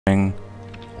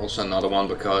Also another one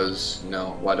because,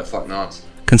 no, why the fuck not?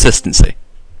 Consistency.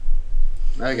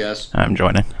 I guess. I'm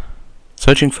joining.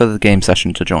 Searching for the game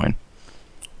session to join.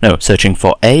 No, searching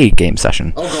for a game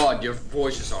session. Oh god, your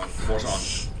voice is on. Was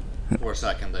on. For a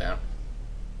second there.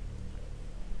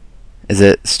 Is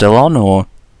it still on, or...?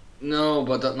 No,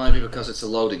 but that might be because it's a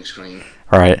loading screen.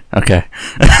 Right, okay.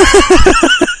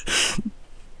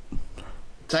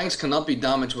 Tanks cannot be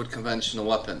damaged with conventional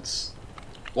weapons.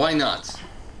 Why not?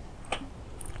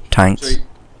 Tanks? So,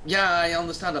 yeah, I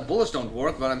understand that bullets don't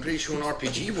work, but I'm pretty sure an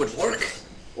RPG would work.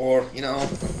 Or, you know,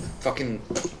 fucking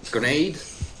grenade.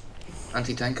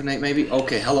 Anti-tank grenade, maybe?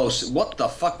 Okay, hello. What the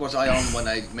fuck was I on when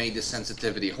I made this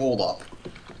sensitivity? Hold up.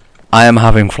 I am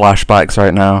having flashbacks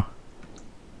right now.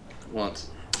 What?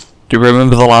 Do you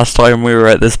remember the last time we were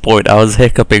at this point? I was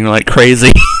hiccuping like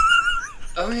crazy.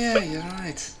 Oh yeah, you're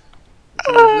right.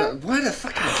 Why the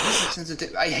fuck am I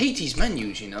sensitive? I hate these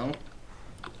menus, you know.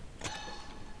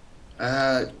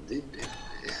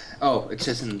 Oh, it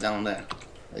says in down there.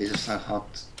 These are so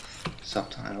hot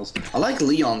subtitles. I like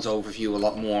Leon's overview a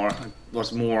lot more. It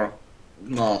was more,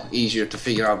 well, easier to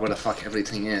figure out where the fuck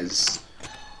everything is.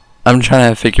 I'm trying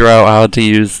to figure out how to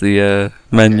use the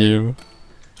menu.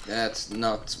 That's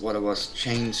not what it was.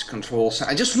 Change control.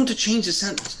 I just want to change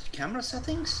the camera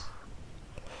settings.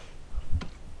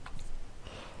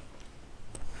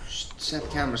 Set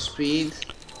camera speed.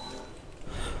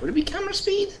 Would it be camera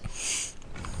speed?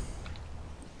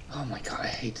 Oh my god, I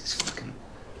hate this fucking...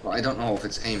 Well, I don't know if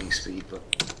it's aiming speed, but...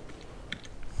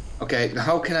 Okay,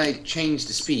 how can I change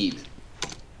the speed?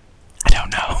 I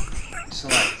don't know.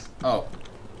 Select. Oh.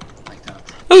 Like that.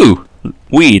 Ooh!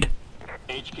 Weed.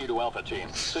 HQ to Alpha Team.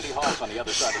 City Hall's on the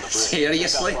other side of the bridge.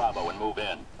 Seriously? Bravo and move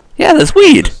in. Yeah, there's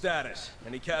weed! Status.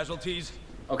 Any casualties?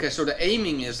 Okay, so the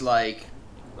aiming is like...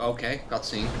 Okay,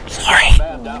 cutscene. Sorry.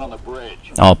 Man down on the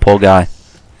bridge. Oh, poor guy.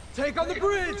 Take on the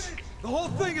bridge! The whole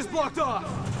thing is blocked off!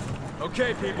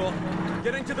 Okay, people.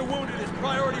 Getting to the wounded is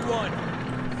priority 1.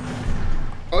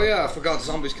 Oh yeah, I forgot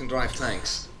zombies can drive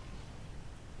tanks.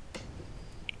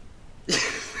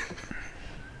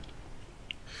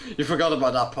 You forgot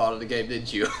about that part of the game,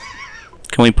 didn't you?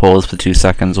 Can we pause for 2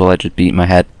 seconds while I just beat my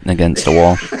head against a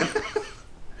wall?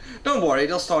 Don't worry,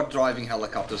 they'll start driving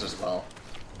helicopters as well.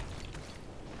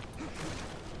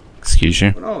 Excuse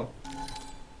you. Oh,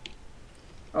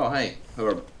 oh hey,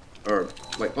 herb.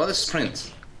 Wait, what is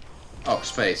sprint? Oh,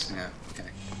 space, yeah, okay.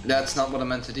 That's not what I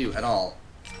meant to do at all.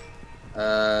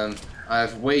 I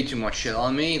have way too much shit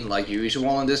on me, like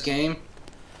usual in this game.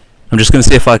 I'm just gonna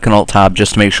see if I can alt-tab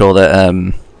just to make sure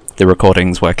that the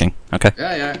recording's working, okay?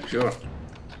 Yeah, sure.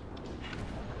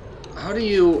 How do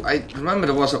you... I remember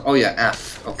there was a... Oh yeah,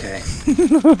 F, okay.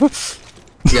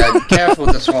 Yeah, careful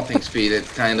with the swapping speed, it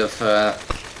kind of...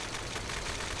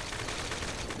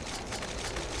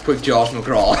 Quick Jaws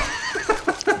McGraw.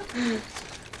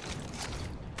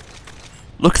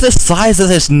 Look at the size of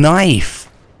this knife!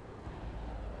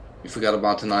 You forgot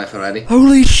about the knife already?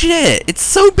 Holy shit! It's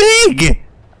so big!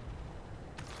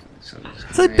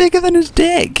 It's like bigger than his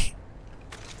dick!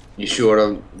 You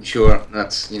sure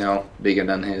that's, you know, bigger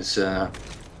than his, It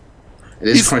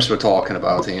is Chris we're talking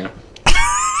about here.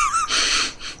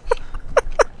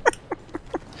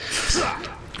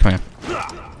 Come here.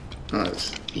 Oh,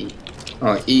 it's E.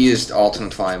 Oh, E is the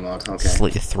alternate fire mode, okay.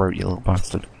 Slit your throat, you little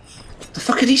bastard. What the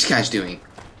fuck are these guys doing?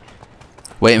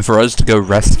 Waiting for us to go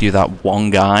rescue that one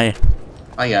guy.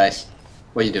 Hi guys.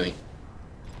 What are you doing?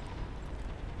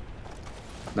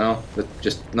 No? But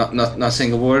just not a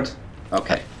single word?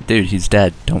 Okay. Dude, he's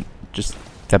dead. Don't just...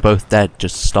 They're both dead.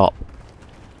 Just stop.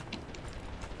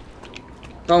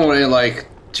 Don't worry, like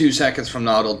 2 seconds from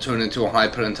now they'll turn into a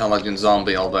hyper-intelligent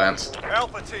zombie, I'll bet.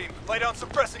 Alpha team, lay down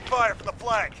suppressing fire from the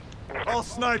flank. All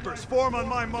snipers, form on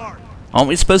my mark. Aren't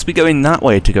we supposed to be going that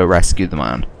way to go rescue the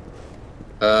man?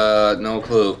 No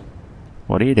clue.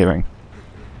 What are you doing?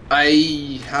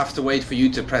 I have to wait for you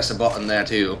to press a button there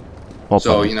too. What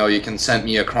So, button? you know, you can send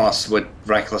me across with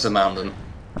reckless abandon.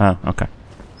 Oh, okay.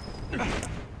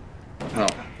 Oh,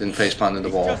 didn't faceplant in the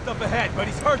wall. Just up ahead, but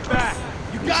he's hurt bad.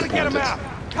 You gotta get him out.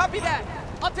 Copy that.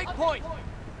 I'll take point.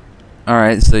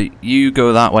 Alright, so you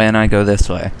go that way and I go this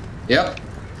way. Yep.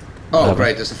 Oh, Whatever.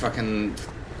 great, there's a fucking...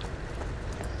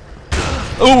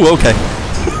 Oh, okay.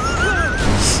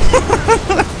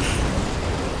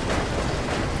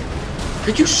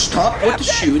 Could you stop with the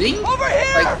shooting? Over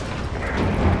here! Like,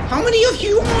 how many of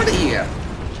you are here?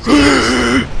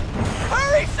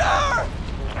 Hurry, sir!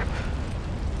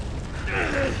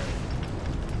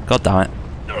 God damn it.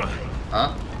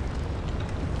 Huh?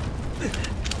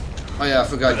 Oh yeah, I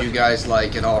forgot you guys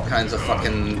like get all kinds of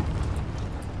fucking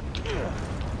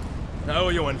I owe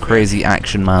you one. crazy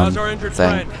action man How's our injured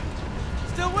thing. friend?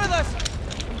 Still with us.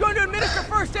 I'm going to administer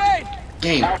first aid.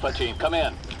 Game. Alpha team, come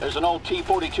in. There's an old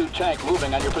T-42 tank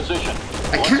moving on your position.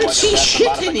 I Looks can't like see it's had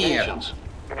some shit in here. modifications.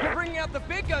 They're bringing out the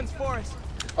big guns for us.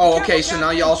 Oh, okay, so now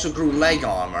you also grew leg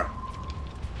armor.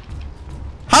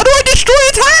 How do I destroy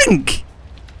a tank?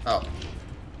 Oh.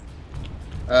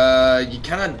 You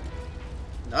kinda...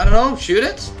 I don't know, shoot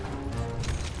it?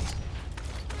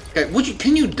 Okay,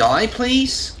 can you die,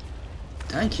 please?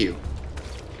 Thank you.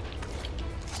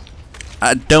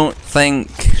 I don't think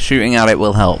shooting at it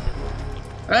will help.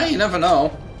 Hey, you never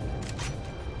know.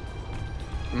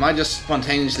 It might just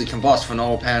spontaneously combust for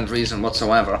no apparent reason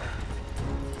whatsoever.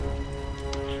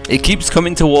 It keeps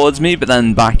coming towards me, but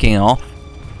then backing off.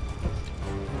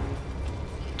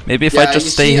 Maybe if I you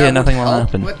just stay see, here, I would nothing will help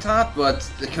happen. with that, but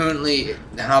they're currently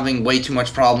having way too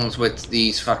much problems with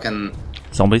these fucking...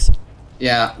 Zombies?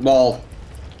 Yeah, well...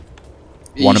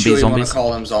 You Wannabe sure you want zombies? to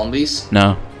call them zombies?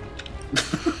 No.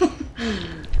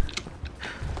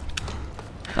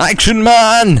 Action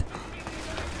man!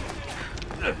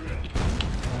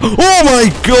 Oh my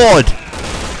god!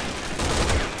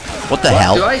 What the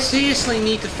hell? Do I seriously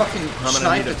need to fucking I'm gonna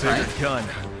snipe need the a tank? bigger gun.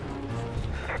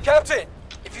 Captain,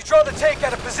 if you draw the tank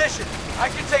out of position, I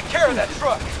can take care of that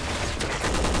truck.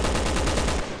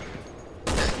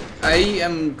 I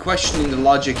am questioning the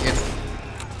logic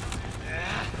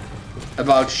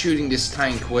about shooting this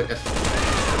tank with...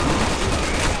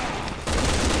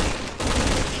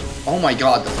 Oh my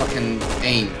god, the fucking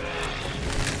aim.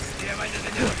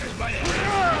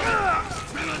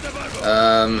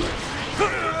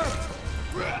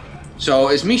 So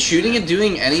is me shooting it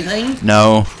doing anything?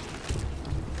 No.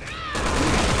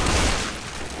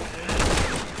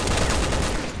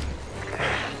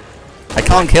 I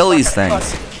can't kill these things.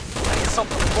 I need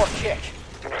something with more kick.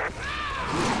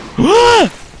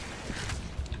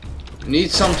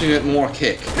 Need something with more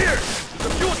kick. Here, the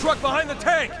fuel truck behind the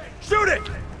tank. Shoot it.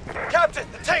 Captain,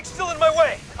 the tank's still in my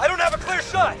way. I don't have a clear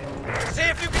shot. See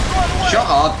if you can draw the way. Shut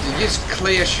up, just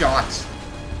clear shot.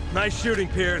 Nice shooting,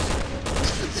 Pierce.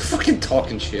 Fucking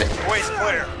talking shit. Way's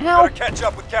clear. Gotta catch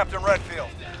up with Captain Redfield.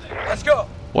 Let's go.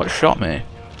 What shot me?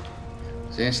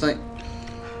 Seriously?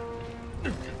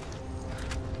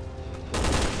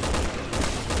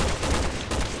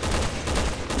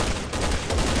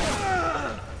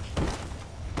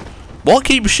 What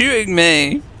keeps shooting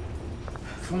me?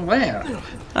 From where?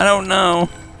 I don't know.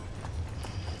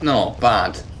 No,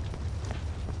 bad.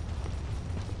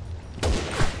 I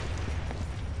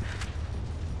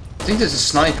think there's a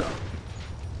sniper.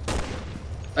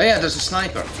 Oh yeah, there's a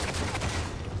sniper.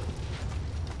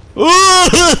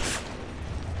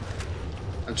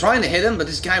 I'm trying to hit him, but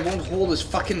this guy won't hold his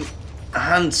fucking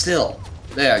hand still.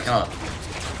 There, I can't.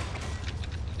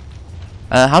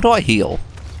 How do I heal?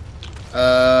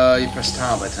 You press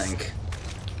tab, I think.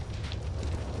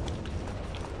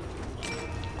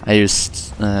 I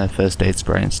used first aid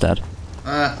spray instead.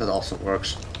 Ah, that also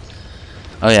works.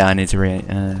 Oh yeah, I need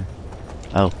to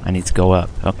oh, I need to go up.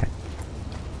 Okay.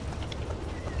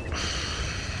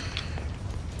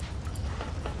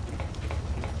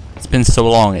 It's been so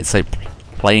long. It's like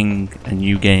playing a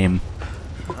new game.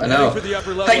 I know. Heading for the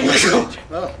upper level Hey, of the bridge.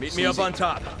 oh, Meet me up on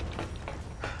top.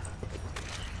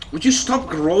 Would you stop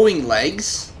growing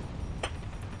legs?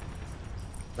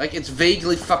 Like, it's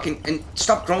vaguely fucking... And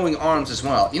stop growing arms as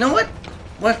well. You know what?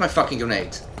 Where's my fucking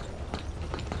grenade?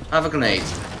 I have a grenade.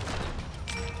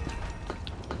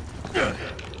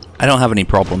 I don't have any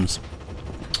problems.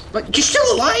 But you're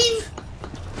still alive?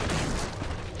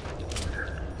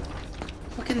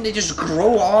 Fucking they just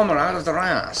grow armor out of their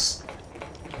ass.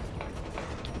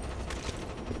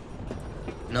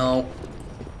 No.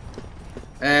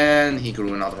 And he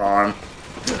grew another arm.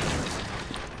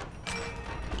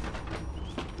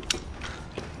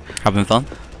 Having fun?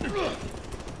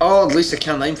 Oh, at least I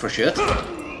can't aim for shit. You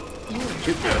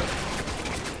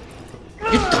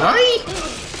die?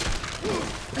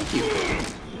 Thank you.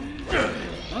 A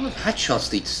lot of headshots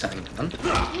these tank, man.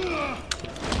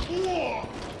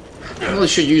 I really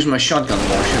should use my shotgun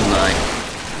more, shouldn't I?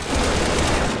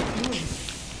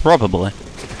 Probably.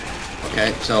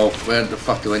 Okay, so where the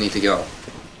fuck do I need to go?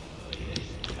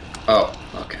 Oh,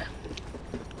 okay.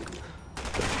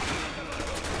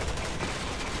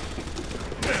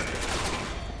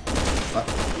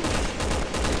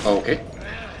 Okay.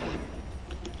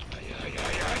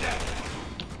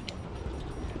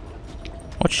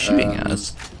 What's shooting at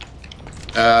us?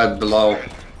 Below.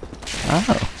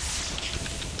 Oh.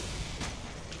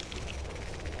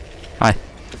 Hi.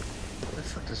 Where the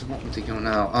fuck does it want me to go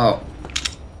now? Oh.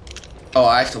 Oh,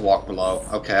 I have to walk below.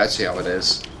 Okay, I see how it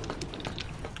is.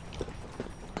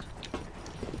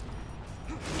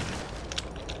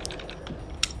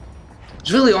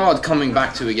 It's really odd coming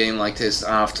back to a game like this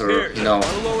after, Here, you know...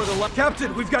 wanna lower the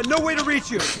Captain, we've got no way to reach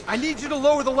you. I need you to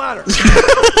lower the ladder.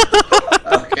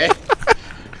 Okay.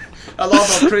 I love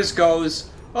how Chris goes,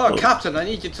 "Oh, Captain, I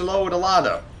need you to lower the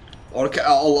ladder." Or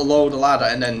I'll lower the ladder,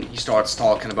 and then he starts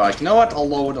talking about, "You know what, I'll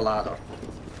lower the ladder."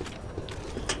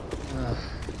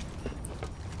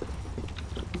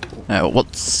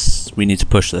 We need to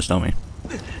push this, don't we?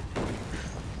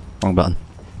 Wrong button.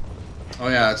 Oh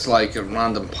yeah, it's like a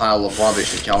random pile of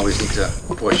rubbish that you always need to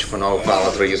push for no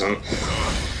valid reason.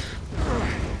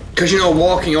 Because, you know,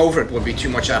 walking over it would be too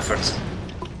much effort.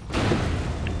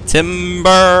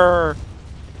 Timber!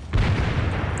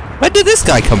 Where did this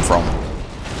guy come from?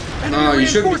 No, you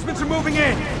should be... Reinforcements are moving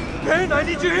in. Ben, I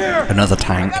need you here. Another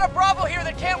tank. I got a Bravo here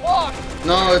that can't walk.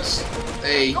 No, it's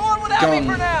a Go on without me gun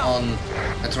for now. on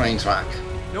a train track.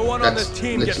 No one That's on this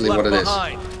team gets literally left what it is.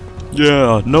 behind.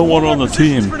 Yeah, no one on the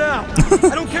Positions team. For now.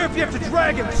 I don't care if you have to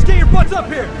drag him. Just get your butts up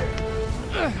here.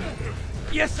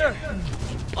 Yes, sir.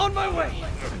 On my way.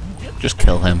 Just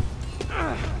kill him.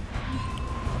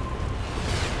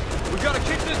 We gotta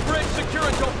keep this bridge secure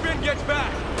until Finn gets back.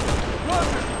 Run.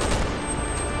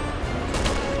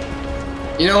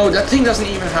 You know, that thing doesn't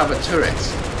even have a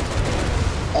turret.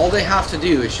 All they have to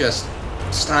do is just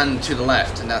stand to the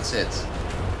left, and that's it.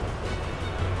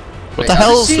 What the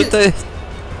hell's with the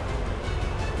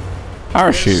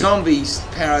parachute? Zombies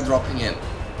para-dropping in.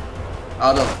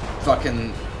 Out of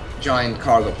fucking giant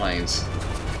cargo planes.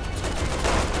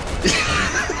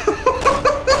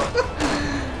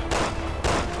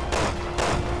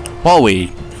 What are we?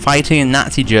 Fighting in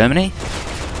Nazi Germany?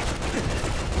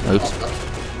 Oops.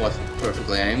 What?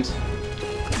 Perfectly aimed.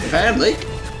 Apparently.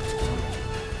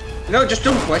 You know, just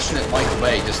don't question it, Michael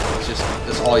Bay. Just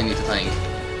that's all you need to think.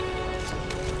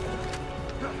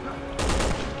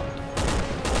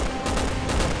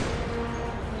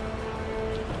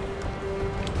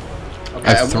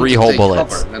 Okay, I have want 3 to whole take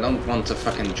bullets. cover. I don't want to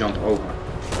fucking jump over.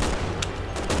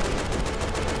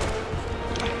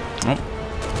 Oh.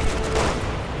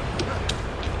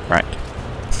 Right.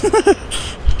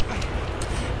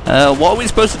 What are we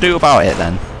supposed to do about it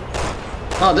then?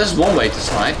 Oh, this is one way to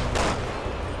slide.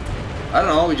 I don't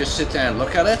know, we just sit there and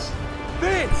look at it.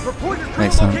 Finn, report your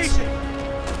Makes current sense. location.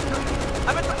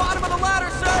 I'm at the bottom of the ladder,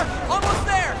 sir. Almost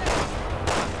there.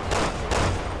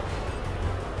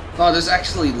 Oh, there's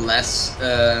actually less,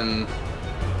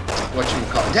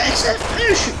 whatchamacallit. That's that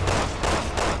parachute!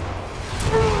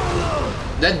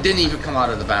 That didn't even come out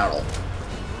of the barrel.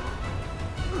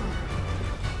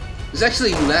 There's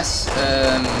actually less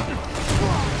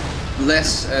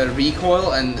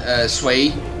recoil and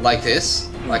sway like this,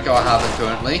 like I have it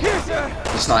currently. Here, sir.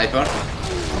 The sniper.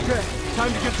 Okay,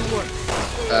 time to get to work.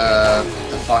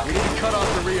 The fuck? We need to cut off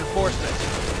the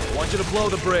reinforcements. I want you to blow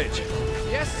the bridge.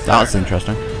 Yes, sir. That's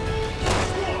interesting.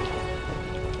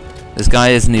 This guy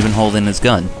isn't even holding his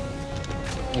gun.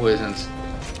 Who isn't?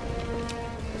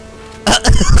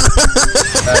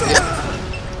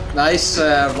 Yeah. Nice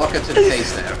rocket to the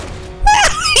face there.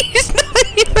 He's not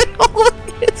even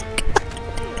holding his gun.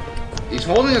 He's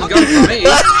holding his gun for me.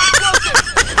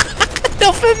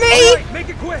 Not for me! Alright, make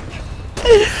it quick.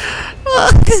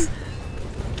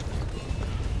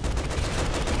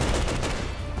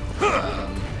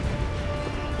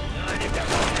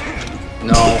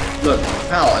 No, look,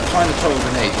 pal, I'm trying to throw a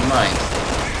grenade, you mind?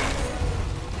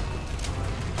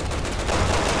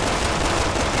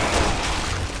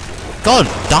 God,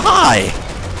 die!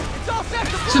 It's all set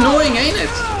to It's annoying, ain't it?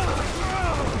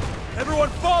 Everyone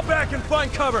fall back and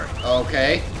find cover.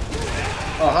 Okay.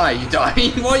 Oh, hi, you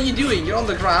dying? What are you doing? You're on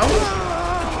the ground?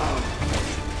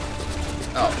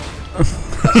 Oh.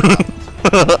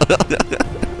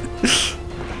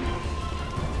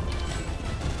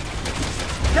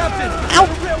 Captain, ow!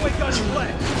 The railway gun is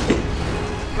leg.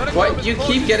 What? You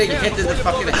keep getting hit in the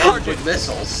fucking head with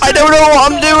missiles. I don't know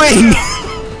what I'm doing!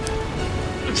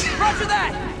 Roger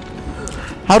that.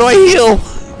 How do I heal?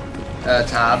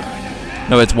 Tab.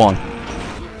 No, it's 1.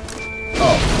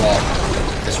 Oh, well.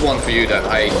 It's 1 for you that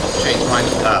I changed mine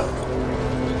to tab.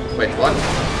 Wait, what?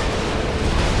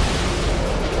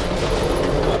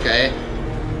 Okay.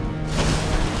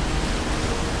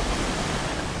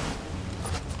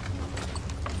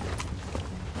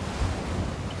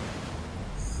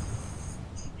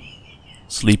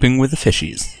 Sleeping with the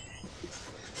fishies.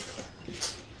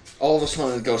 All of a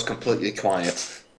sudden it goes completely quiet.